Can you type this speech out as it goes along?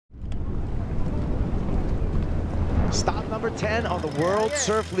Stop number 10 on the World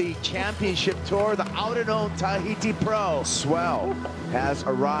Surf League Championship Tour, the Outerknown Tahiti Pro. Swell has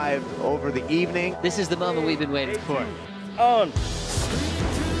arrived over the evening. This is the moment we've been waiting for. On.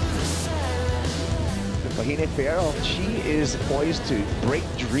 Wahine Ferro, she is poised to break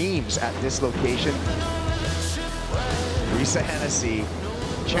dreams at this location. Brisa Hennessy,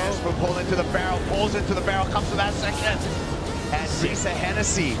 chance for pull into the barrel, pulls into the barrel, comes to that section. And Brisa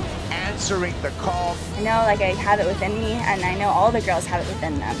Hennessy answering the call. I know like I have it within me, and I know all the girls have it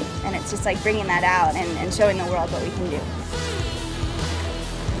within them. And it's just like bringing that out and showing the world what we can do.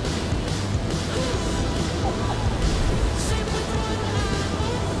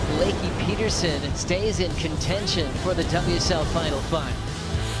 Lakey Peterson stays in contention for the WSL Final Five.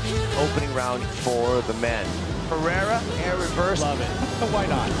 Opening round for the men. Herrera, air reverse. Love it. Why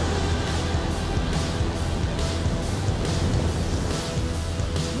not?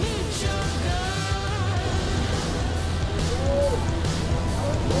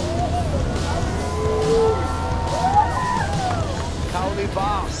 Kauli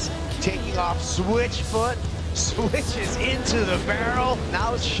Vaast taking off switch foot, switches into the barrel.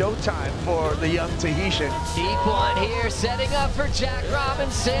 Now it's showtime for the young Tahitian. Deep one here, setting up for Jack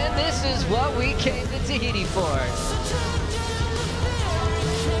Robinson. This is what we came to Tahiti for.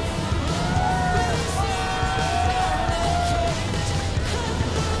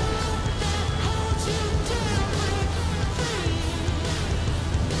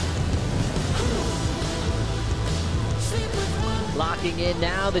 Locking in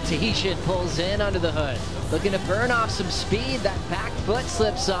now, the Tahitian pulls in under the hood. Looking to burn off some speed, that back foot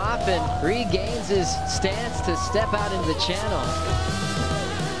slips off and regains his stance to step out into the channel.